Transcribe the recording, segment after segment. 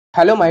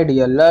Hello my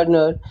dear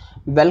learner,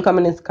 welcome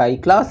in Sky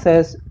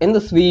classes. In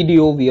this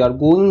video we are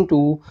going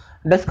to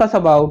discuss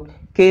about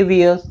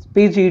KVS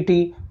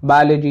PGT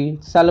Biology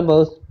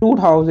syllabus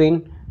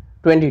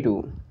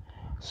 2022.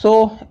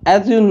 So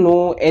as you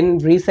know, in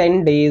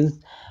recent days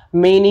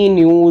many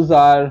news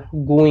are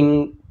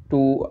going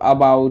to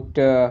about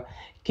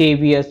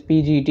KVS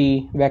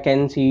PGT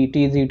vacancy,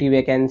 TZT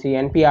vacancy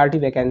and PRT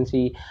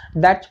vacancy.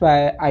 That's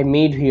why I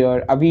made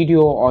here a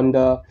video on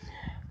the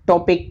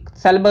topic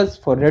syllabus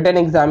for written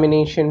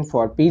examination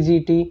for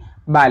PGT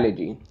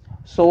biology.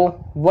 So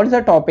what's the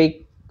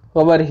topic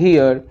over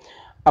here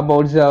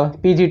about the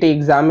PGT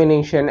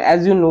examination?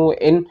 As you know,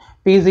 in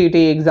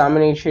PGT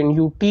examination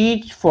you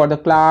teach for the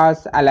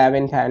class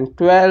 11th and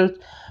 12th.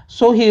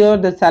 So here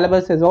the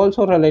syllabus is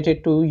also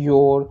related to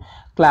your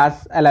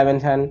class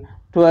 11th and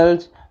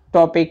 12th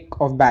topic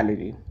of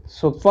biology.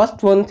 So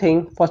first one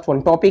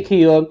topic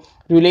here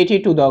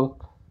related to the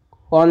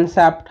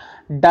concept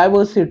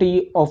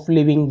diversity of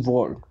living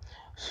world.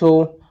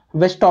 So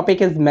which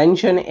topic is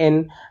mentioned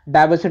in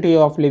diversity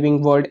of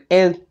living world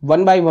is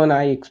one by one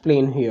I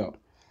explain here.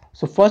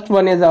 So first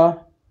one is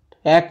a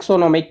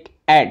taxonomic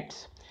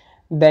aids,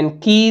 then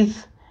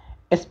keys,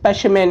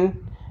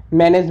 specimen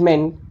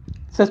management,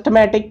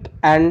 systematic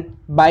and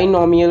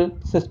binomial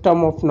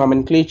system of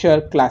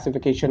nomenclature,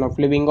 classification of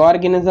living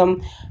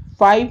organism,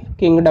 five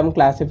kingdom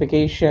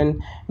classification,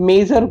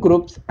 major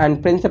groups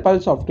and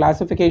principles of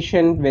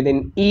classification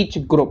within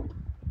each group,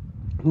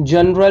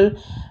 general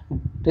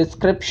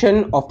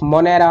description of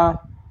Monera,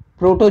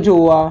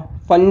 protozoa,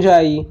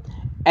 fungi,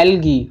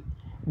 algae,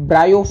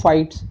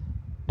 bryophytes,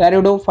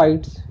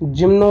 pteridophytes,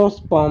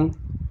 gymnosperm,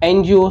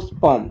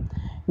 angiosperm,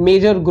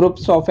 major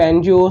groups of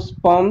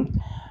angiosperm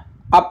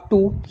up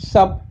to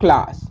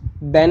subclass.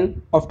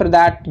 Then after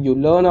that you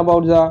learn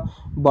about the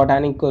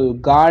botanical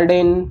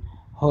garden,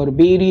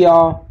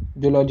 herbaria,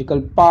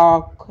 zoological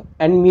park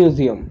and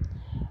museum,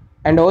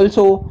 and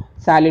also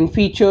silent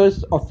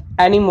features of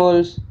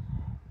animals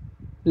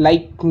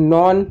like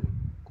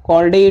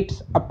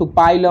non-chordates up to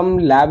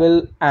phylum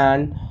level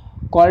and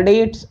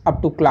chordates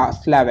up to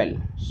class level.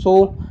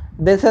 So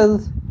this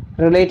is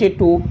related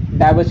to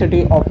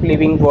diversity of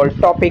living world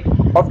topic.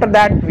 After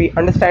that we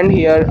understand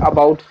here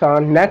about the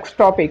next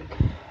topic,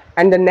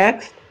 and the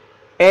next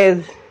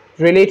is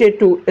related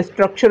to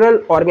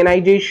structural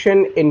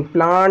organization in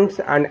plants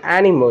and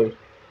animals.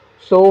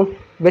 So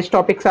which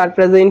topics are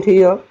present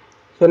here?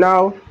 So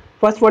now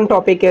first one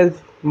topic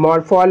is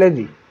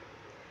morphology.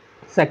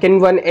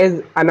 Second one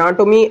is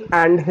anatomy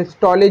and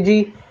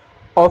histology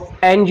of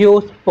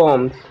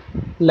angiosperms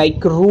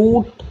like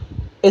root,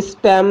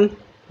 stem,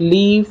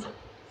 leaf,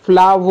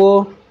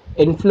 flower,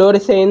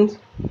 inflorescence,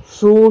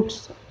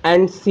 fruits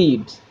and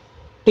seeds,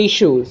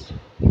 tissues.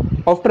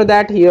 After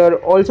that here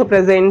also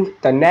present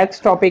the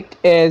next topic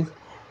is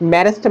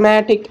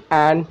meristematic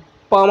and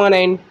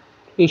permanent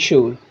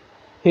tissues.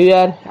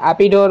 Here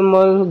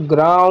epidermal,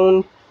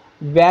 ground,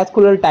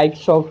 vascular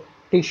types of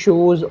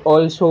tissues,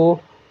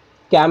 also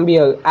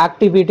cambial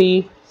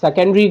activity,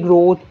 secondary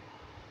growth,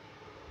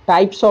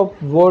 types of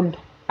wood,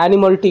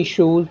 animal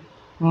tissues,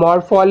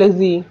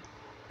 morphology,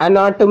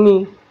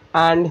 anatomy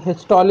and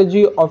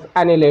histology of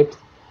annelids,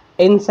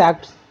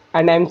 insects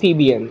and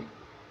amphibians.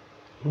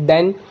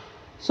 Then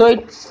so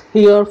it's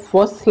here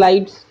first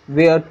slides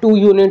where two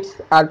units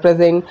are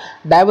present: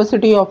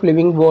 diversity of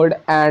living world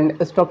and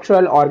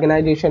structural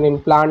organization in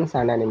plants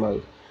and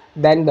animals.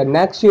 Then the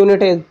next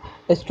unit is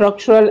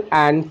structural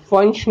and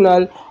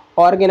functional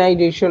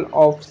organization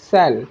of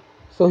cell.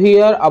 So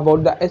here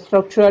about the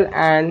structural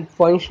and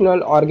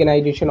functional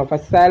organization of a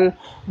cell,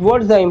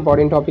 what's the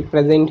important topic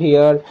present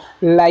here?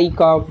 Like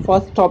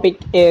first topic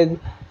is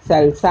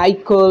cell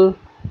cycle,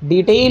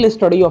 detailed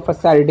study of a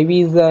cell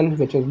division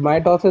which is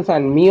mitosis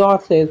and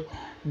meiosis,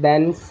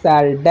 then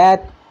cell death,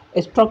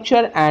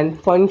 structure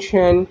and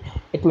function,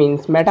 it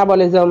means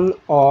metabolism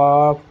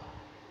of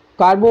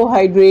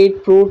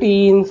carbohydrate,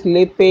 proteins,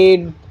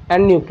 lipid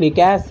and nucleic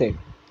acid.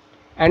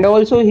 And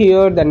also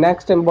here the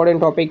next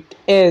important topic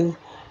is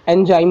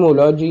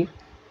enzymology,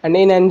 and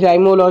in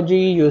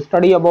enzymology you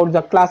study about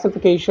the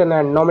classification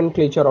and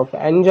nomenclature of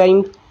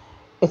enzymes,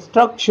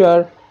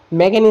 structure,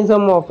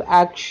 mechanism of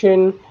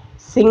action,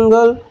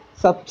 single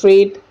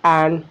substrate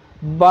and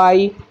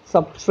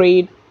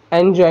bi-substrate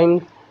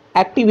enzymes,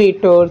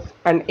 activators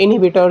and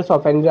inhibitors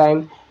of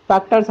enzyme,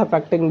 factors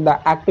affecting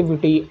the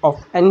activity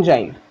of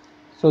enzyme.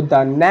 So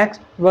the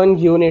next one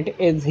unit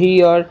is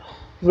here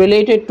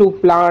related to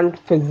plant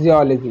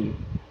physiology.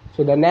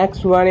 So the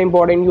next one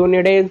important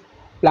unit is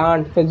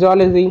plant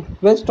physiology.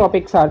 Which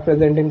topics are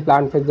present in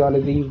plant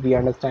physiology we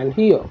understand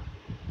here.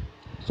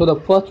 So the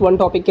first one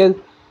topic is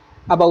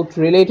about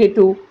related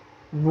to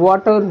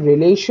water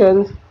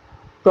relations,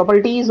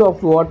 properties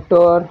of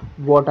water,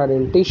 water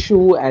in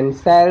tissue and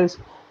cells,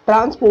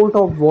 transport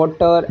of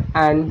water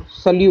and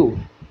solute.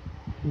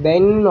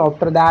 Then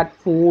after that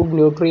food,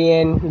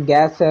 nutrient,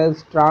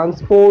 gases,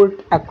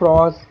 transport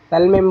across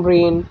cell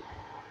membrane,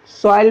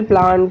 soil,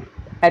 plant,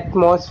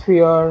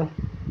 atmosphere,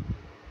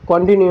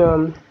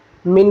 continuum,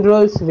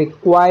 minerals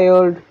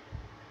required,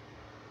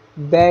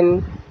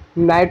 then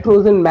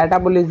nitrogen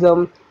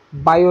metabolism,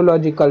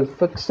 biological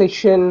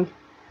fixation,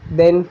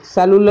 then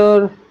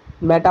cellular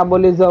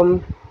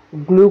metabolism,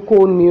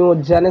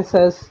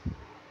 gluconeogenesis,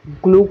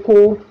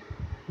 gluco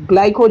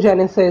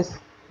glycogenesis,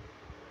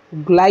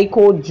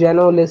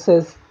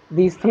 glycogenolysis,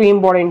 these three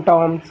important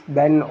terms.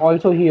 Then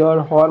also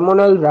here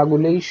hormonal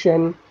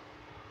regulation,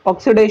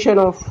 oxidation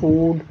of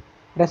food,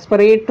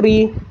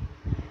 respiratory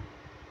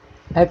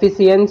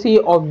efficiency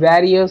of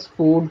various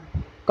food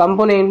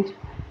components,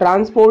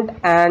 transport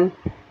and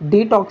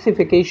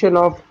detoxification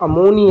of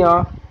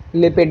ammonia,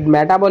 lipid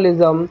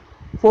metabolism,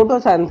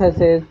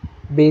 photosynthesis,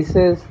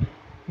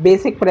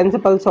 basic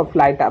principles of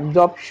light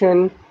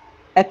absorption,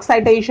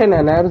 excitation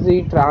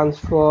energy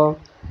transfer,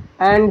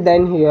 and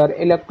then here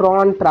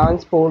electron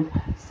transport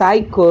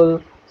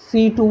cycle,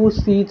 C2,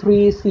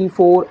 C3,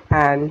 C4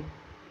 and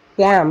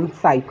CAM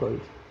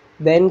cycles.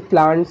 Then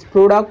plants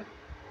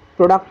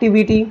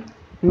productivity,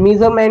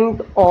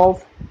 measurement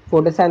of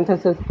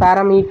photosynthesis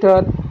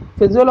parameter,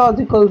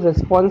 physiological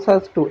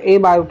responses to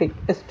abiotic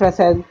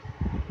stresses,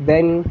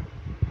 then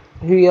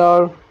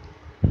here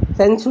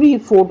sensory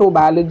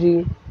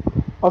photobiology,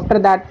 after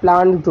that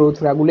plant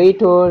growth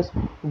regulators,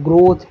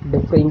 growth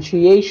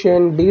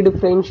differentiation,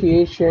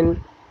 dedifferentiation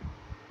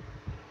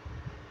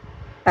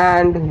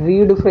and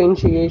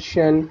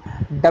redifferentiation,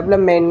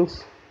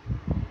 developments,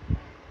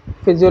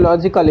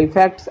 physiological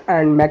effects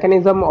and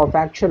mechanism of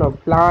action of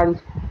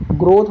plants,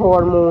 growth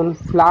hormone,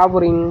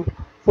 flowering,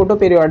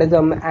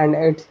 photoperiodism and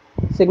its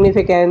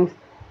significance,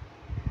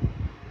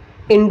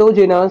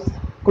 endogenous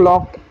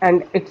clock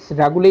and its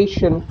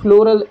regulation,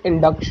 floral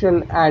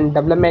induction and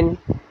development,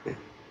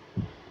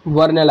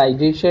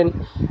 vernalization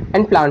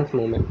and plant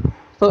movement.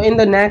 So in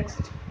the next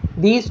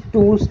these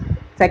two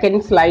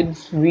second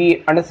slides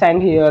we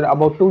understand here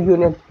about two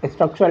unit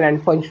structural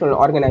and functional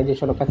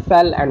organization of a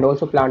cell and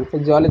also plant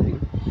physiology.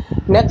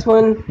 Next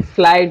one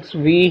slides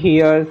we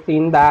here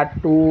seen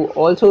that two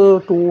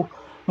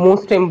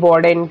most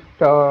important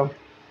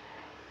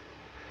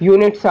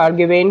units are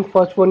given.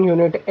 First one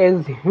unit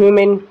is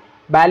human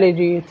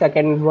biology,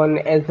 second one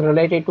is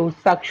related to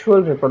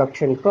sexual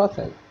reproduction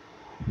process.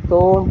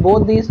 So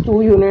both these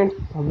two units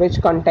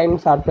which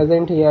contents are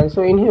present here.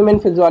 So in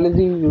human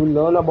physiology you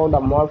learn about the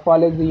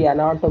morphology,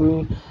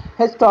 anatomy,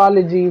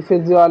 histology,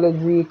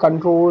 physiology,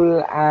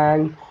 control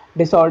and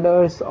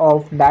disorders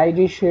of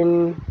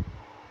digestion,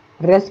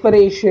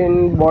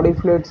 respiration, body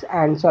fluids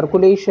and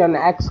circulation,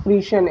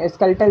 excretion,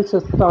 skeletal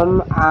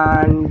system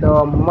and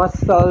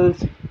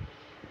muscles,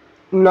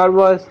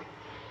 nervous,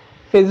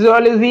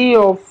 physiology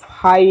of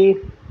high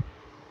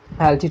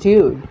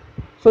altitude.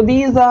 So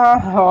these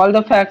are all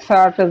the facts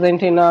are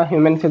present in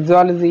human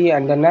physiology,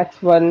 and the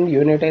next one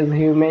unit is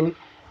human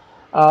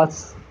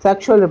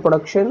sexual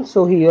reproduction.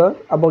 So here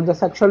about the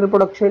sexual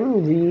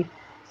reproduction we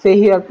say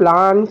here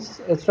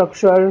plants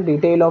structure,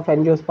 detail of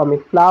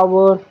angiospermic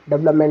flower,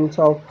 developments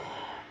of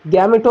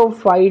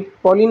gametophyte,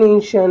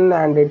 pollination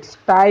and its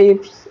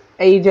types,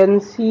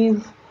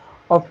 agencies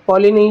of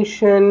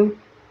pollination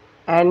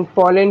and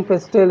pollen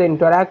pistil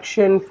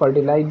interaction,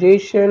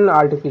 fertilization,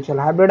 artificial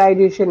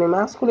hybridization,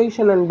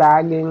 emasculation and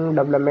bagging,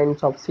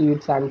 developments of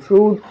seeds and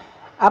fruit,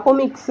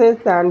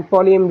 apomixis and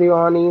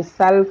polyembryony,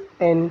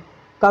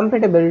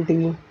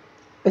 self-incompatibility,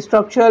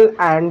 structural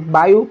and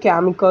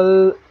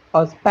biochemical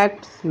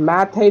aspects,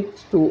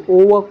 methods to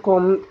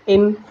overcome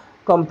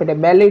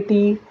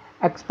incompatibility,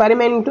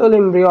 experimental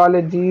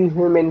embryology,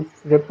 human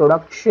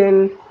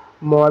reproduction,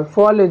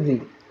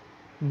 morphology.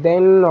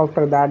 Then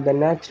after that the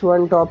next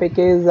one topic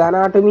is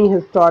anatomy,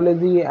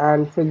 histology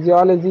and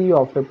physiology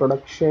of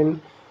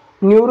reproduction,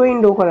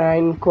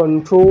 neuroendocrine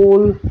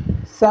control,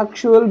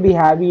 sexual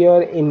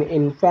behavior in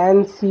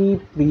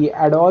infancy,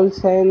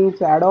 pre-adolescence,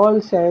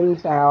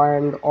 adolescence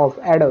and of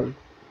adult,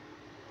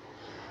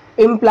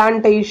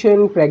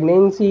 implantation,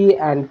 pregnancy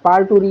and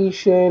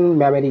parturition,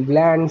 mammary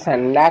glands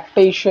and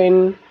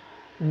lactation,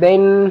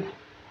 then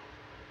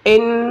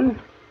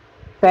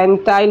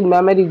infantile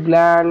mammary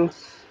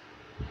glands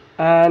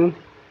and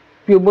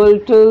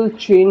pubertal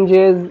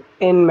changes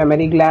in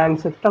mammary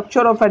glands,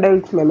 structure of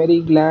adult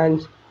mammary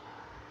glands,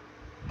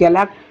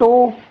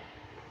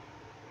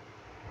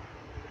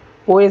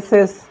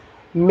 galactopoiesis,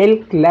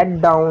 milk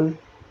letdown,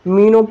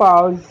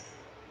 menopause,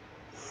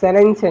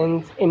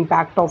 senescence,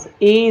 impact of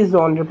age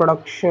on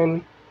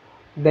reproduction,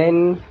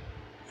 then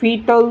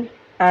fetal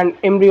and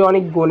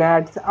embryonic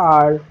gonads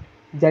are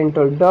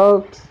genital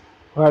ducts,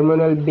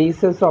 hormonal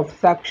basis of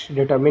sex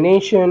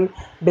determination,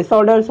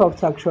 disorders of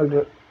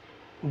sexual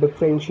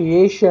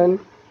differentiation,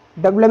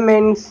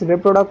 developments,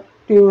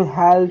 reproductive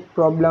health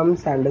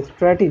problems and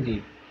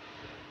strategy.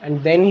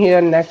 And then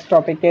here next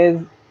topic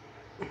is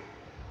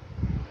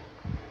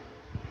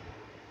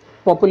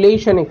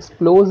population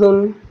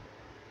explosion,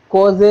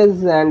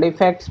 causes and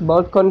effects,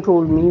 birth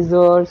control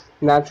measures,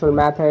 natural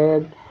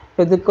method,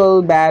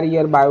 physical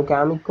barrier,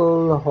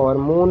 biochemical,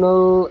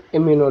 hormonal,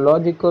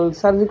 immunological,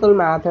 surgical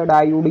method,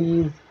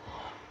 IUDs,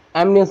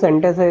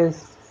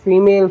 amniocentesis,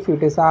 female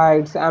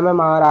foeticides,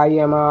 MMR,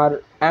 IMR,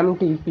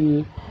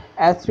 MTP,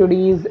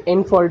 STDs,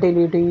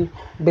 infertility,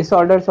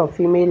 disorders of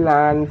female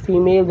and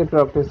female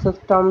reproductive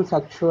system,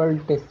 sexual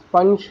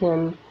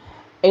dysfunction,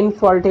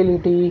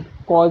 infertility,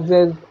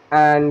 causes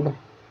and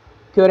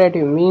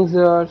curative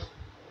measures,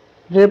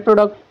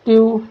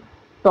 reproductive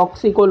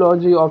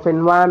toxicology of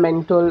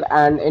environmental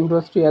and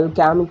industrial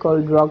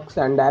chemical, drugs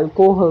and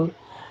alcohol,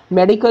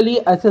 medically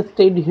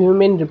assisted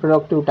human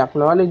reproductive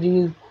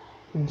technologies,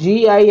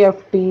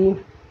 GIFT,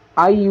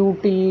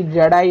 IUT,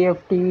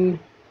 ZIFT,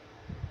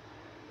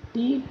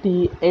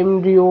 TT,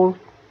 embryo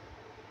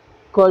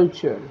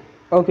culture.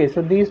 Okay,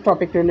 so these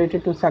topics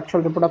related to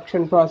sexual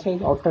reproduction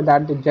process. After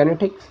that, the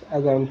genetics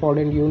as an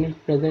important unit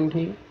present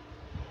here.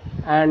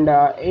 And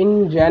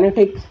in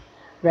genetics,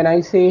 when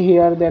I say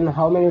here, then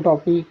how many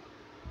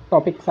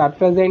topics are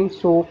present?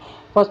 So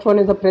first one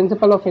is the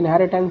principle of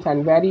inheritance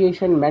and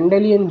variation,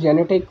 Mendelian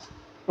genetics,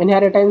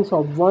 inheritance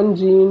of one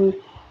gene,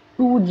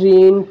 two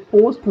gene,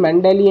 post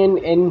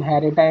Mendelian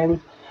inheritance,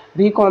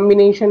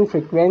 recombination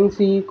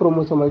frequency,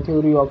 chromosomal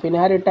theory of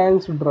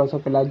inheritance,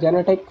 Drosophila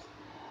genetics,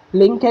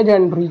 linkage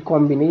and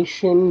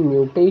recombination,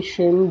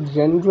 mutation,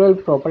 general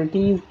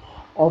properties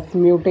of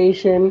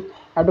mutation,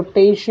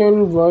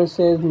 adaptation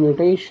versus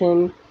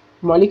mutation,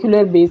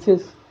 molecular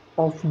basis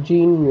of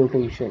gene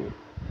mutation.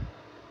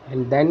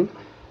 And then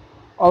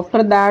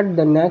after that,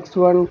 the next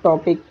one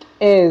topic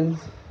is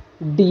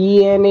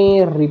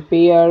DNA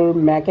repair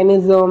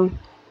mechanism,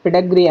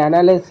 pedigree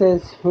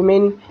analysis,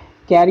 human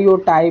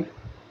karyotype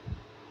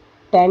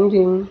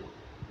tanging.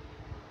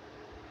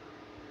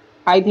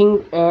 I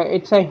think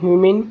it's a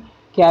human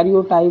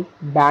karyotype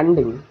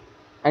banding,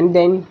 and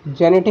then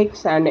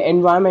genetics and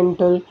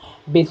environmental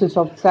basis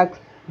of sex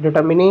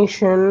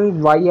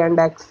determination, Y and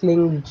X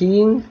linked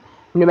genes,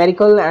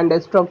 numerical and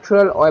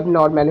structural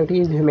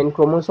abnormalities, human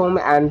chromosome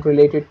and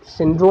related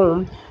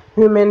syndrome,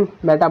 human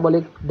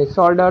metabolic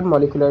disorder,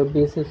 molecular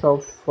basis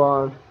of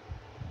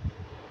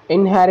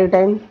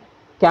inheritance,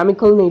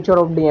 chemical nature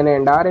of DNA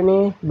and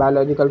RNA,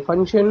 biological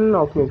function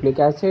of nucleic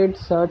acid,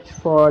 search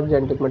for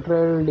genetic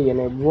material,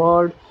 DNA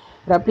word,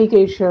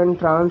 replication,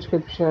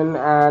 transcription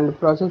and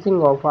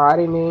processing of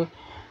RNA,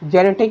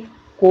 genetic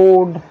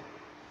code,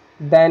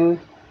 then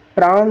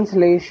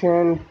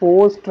translation,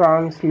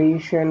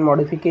 post-translation,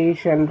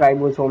 modification,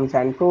 ribosomes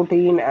and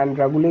protein, and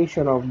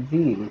regulation of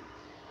genes.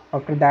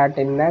 After that,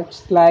 in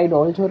next slide,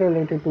 also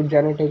related to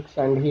genetics,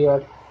 and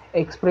here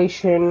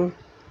expression,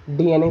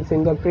 DNA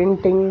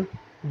fingerprinting,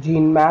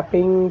 gene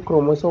mapping,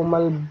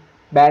 chromosomal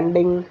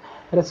banding,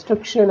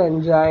 restriction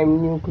enzyme,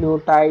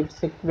 nucleotide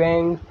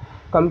sequence,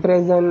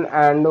 comparison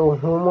and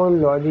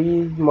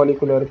homology,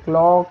 molecular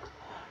clocks,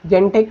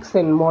 genetics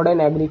in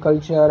modern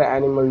agriculture,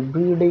 animal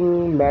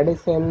breeding,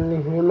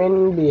 medicine,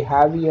 human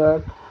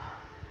behavior,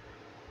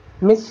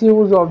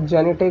 misuse of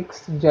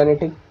genetics,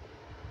 genetic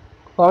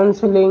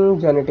counseling,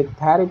 genetic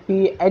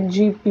therapy,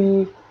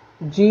 HGP,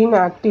 gene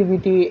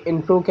activity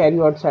in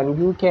prokaryotes and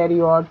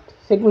eukaryotes,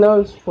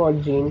 signals for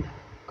gene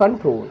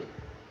control.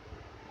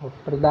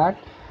 After that,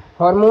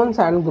 hormones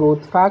and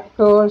growth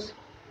factors,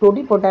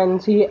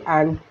 totipotency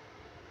and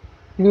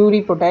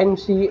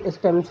pluripotency,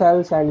 stem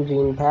cells and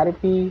gene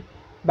therapy,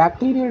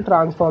 bacterial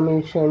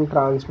transformation,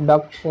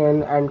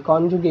 transduction and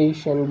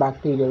conjugation,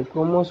 bacterial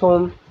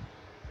chromosome.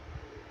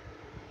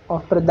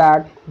 After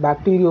that,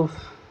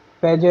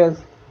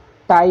 bacteriophages,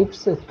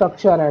 types,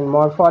 structure and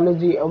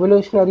morphology,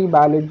 evolutionary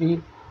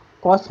biology,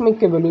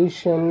 cosmic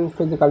evolution,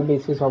 physical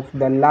basis of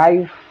the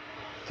life,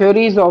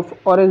 theories of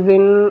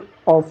origin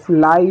of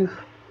life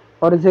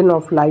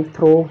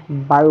through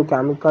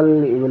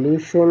biochemical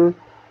evolution,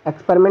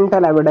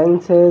 experimental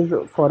evidences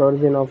for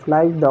origin of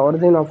life, the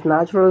origin of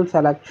natural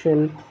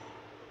selection,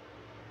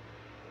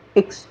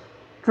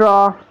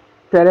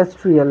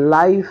 extraterrestrial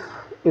life,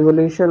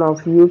 evolution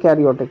of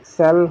eukaryotic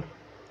cell.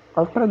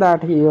 After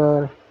that,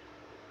 here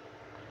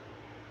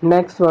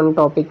next one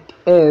topic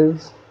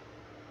is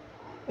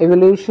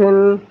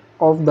evolution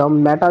of the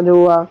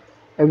metazoa,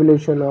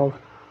 evolution of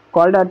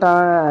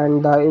chordata,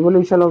 and the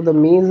evolution of the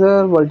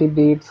major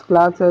vertebrates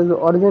classes,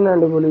 origin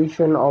and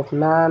evolution of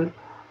man,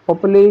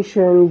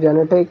 population,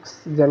 genetics,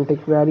 genetic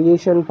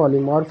variation,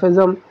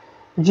 polymorphism,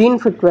 gene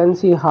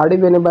frequency,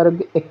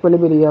 Hardy-Weinberg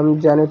equilibrium,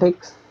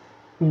 genetics,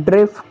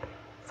 drift,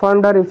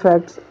 founder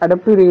effects,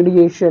 adaptive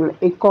radiation,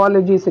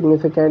 ecology,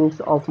 significance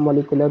of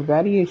molecular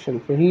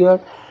variation. So here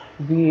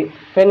we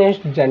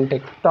finished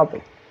genetic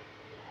topic.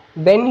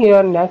 Then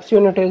here next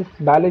unit is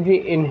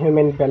biology in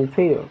human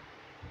welfare.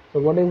 So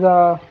what is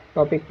the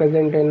topic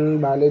present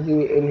in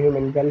biology in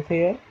human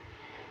welfare?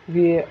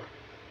 We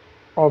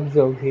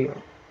observe here.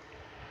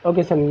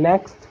 Okay, so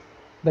next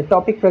the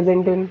topic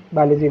present in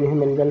biology in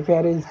human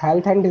welfare is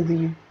health and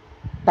disease,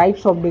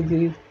 types of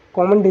disease,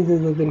 common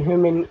diseases in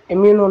human,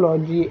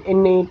 immunology,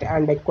 innate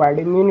and acquired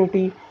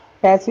immunity,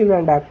 passive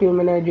and active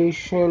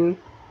immunization,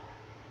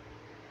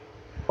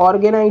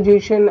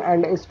 organization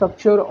and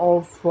structure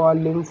of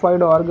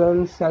lymphoid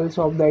organs, cells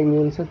of the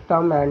immune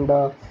system and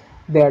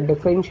their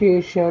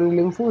differentiation,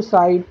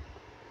 lymphocyte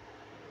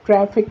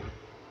traffic,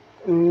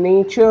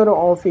 nature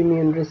of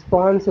immune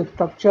response,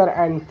 structure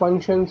and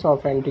functions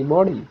of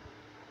antibody.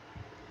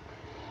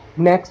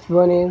 Next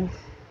one is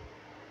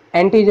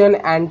antigen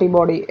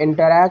antibody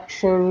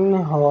interaction,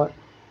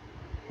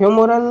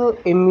 humoral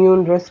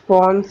immune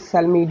response,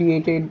 cell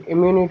mediated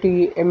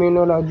immunity,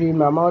 immunological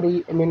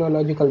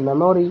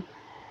memory,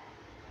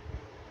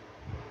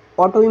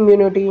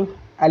 autoimmunity,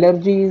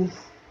 allergies,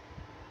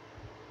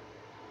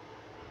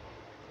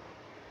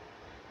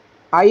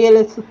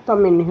 ILS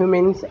system in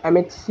humans,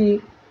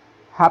 MHC,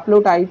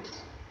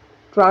 haplotypes,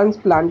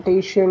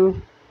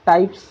 transplantation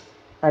types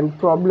and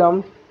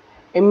problems,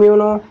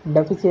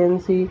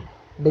 immunodeficiency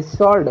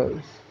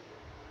disorders,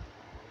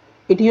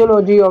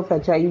 etiology of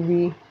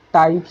HIV,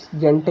 types,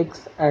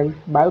 genetics and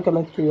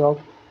biochemistry of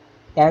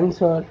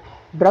cancer,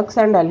 drugs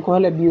and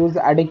alcohol abuse,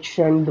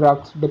 addiction,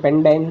 drugs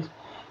dependence,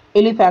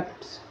 ill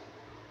effects,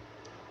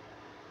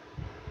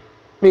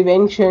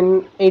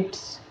 prevention,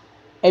 its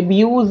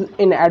abuse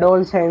in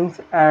adolescence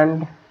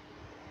and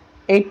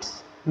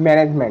its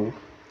management.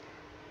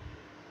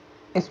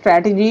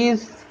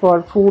 Strategies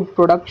for food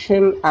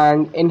production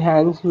and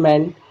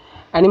enhancement,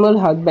 animal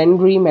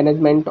husbandry,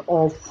 management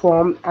of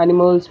farm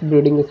animals,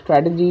 breeding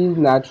strategies,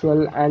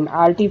 natural and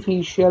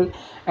artificial,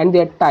 and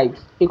their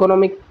types,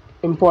 economic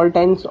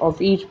importance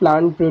of each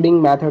plant,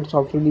 breeding methods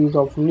of release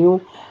of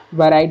new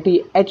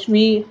variety,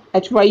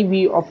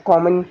 HYV of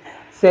common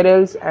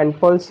cereals and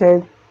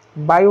pulses,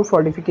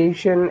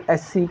 biofortification,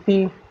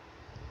 SCP,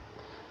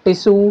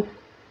 tissue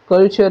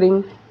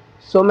culturing,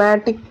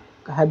 somatic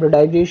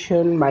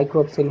hybridization,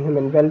 microbes in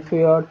human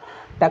welfare,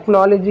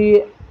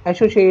 technology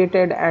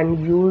associated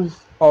and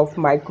use of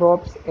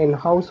microbes in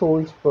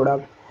households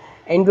products,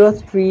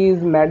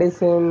 industries,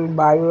 medicine,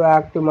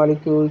 bioactive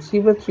molecules,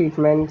 sewage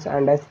treatments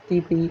and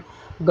STP,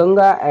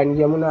 Ganga and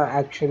Yamuna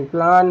action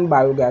plan,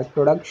 biogas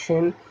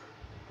production,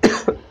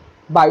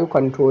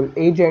 biocontrol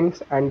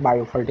agents and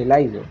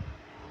biofertilizer.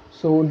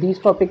 So these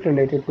topics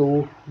related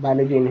to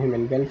biology and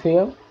human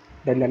welfare.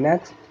 Then the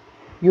next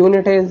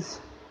unit is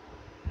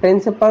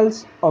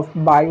principles of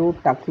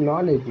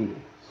biotechnology.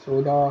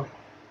 So the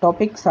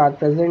topics are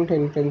present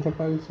in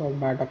principles of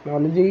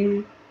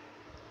biotechnology.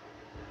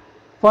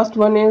 First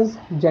one is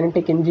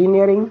genetic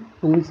engineering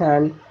tools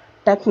and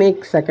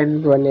techniques.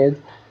 Second one is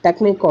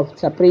technique of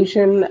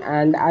separation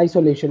and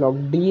isolation of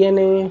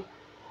DNA,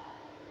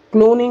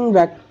 cloning,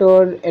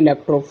 vector,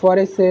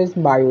 electrophoresis,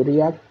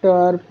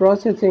 bioreactor,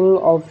 processing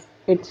of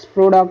its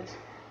products,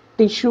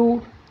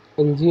 tissue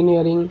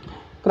engineering,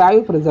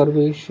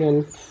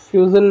 cryopreservation,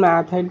 fusion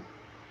method,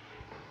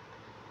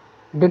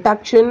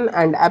 detection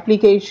and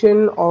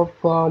application of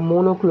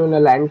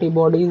monoclonal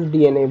antibodies,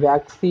 DNA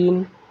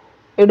vaccine,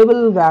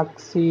 edible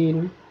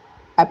vaccine,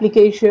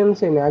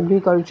 applications in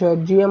agriculture,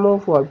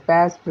 GMO for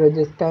pest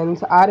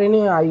resistance,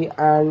 RNAi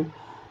and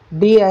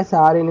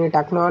dsRNA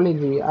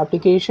technology,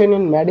 application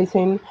in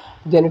medicine,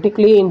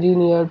 genetically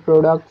engineered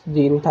products,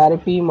 gene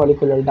therapy,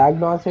 molecular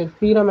diagnosis,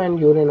 serum and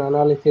urine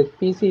analysis,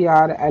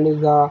 PCR,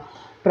 ELISA,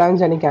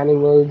 transgenic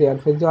animals, their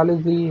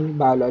physiology,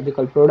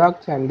 biological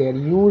products and their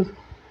use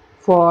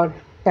for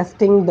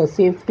testing the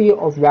safety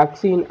of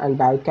vaccine and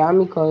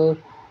biochemical,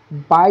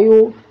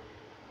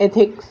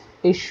 bioethics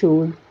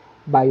issues,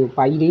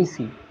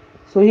 biopiracy.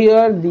 So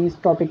here these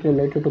topics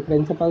related to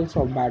principles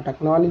of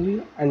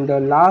biotechnology, and the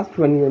last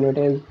one unit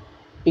is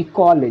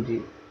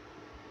ecology.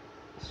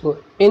 So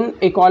in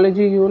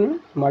ecology unit,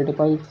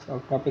 multiples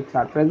of topics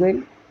are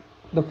present.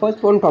 The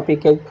first one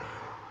topic is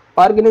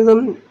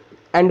organism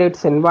and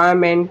its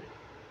environment,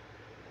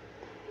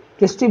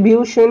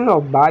 distribution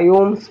of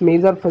biomes,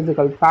 measure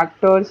physical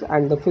factors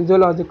and the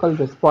physiological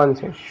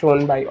responses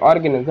shown by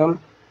organism,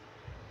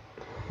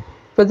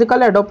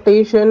 physical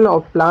adaptation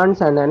of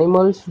plants and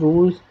animals,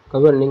 rules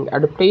governing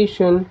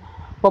adaptation,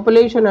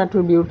 population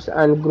attributes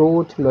and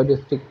growth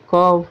logistic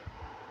curve,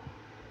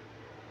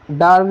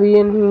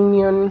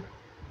 Darwinian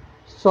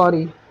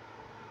sorry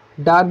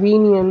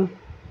Darwinian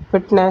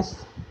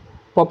fitness,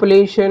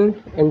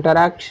 population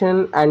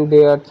interaction and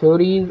their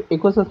theories,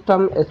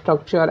 ecosystem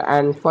structure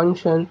and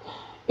function,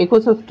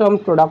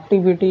 ecosystem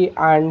productivity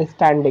and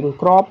standing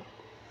crop,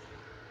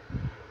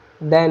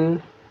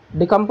 then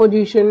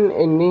decomposition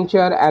in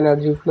nature,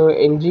 energy flow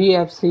in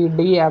GFC,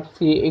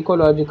 DFC,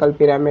 ecological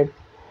pyramid,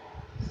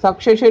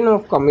 succession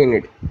of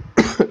community,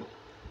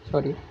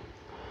 sorry,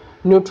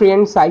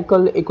 nutrient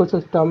cycle,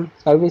 ecosystem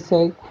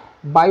services,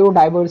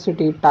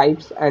 biodiversity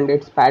types and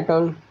its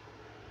pattern,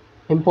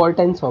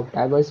 importance of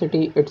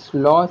diversity, its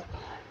loss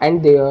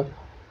and their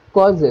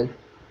causes,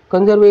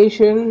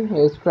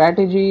 conservation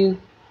strategies,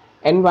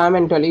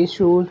 environmental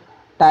issues,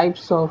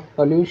 types of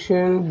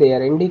pollution,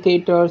 their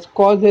indicators,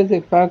 causes,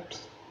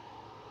 effects,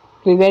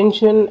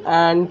 prevention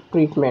and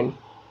treatment,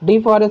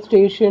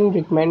 deforestation,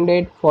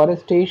 recommended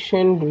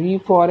forestation,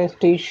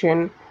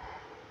 reforestation,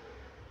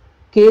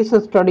 case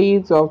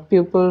studies of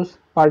pupils'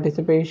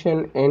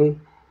 participation in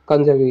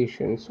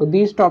conservation. So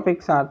these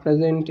topics are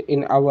present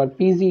in our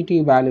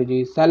PGT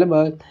biology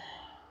syllabus,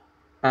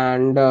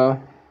 and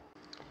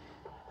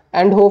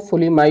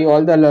hopefully my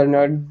all the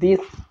learner this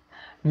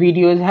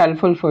video is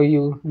helpful for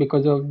you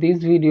because of this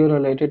video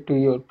related to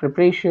your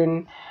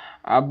preparation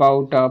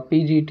about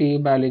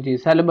PGT biology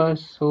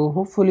syllabus. So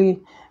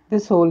hopefully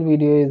This whole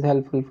video is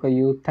helpful for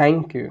you.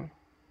 Thank you.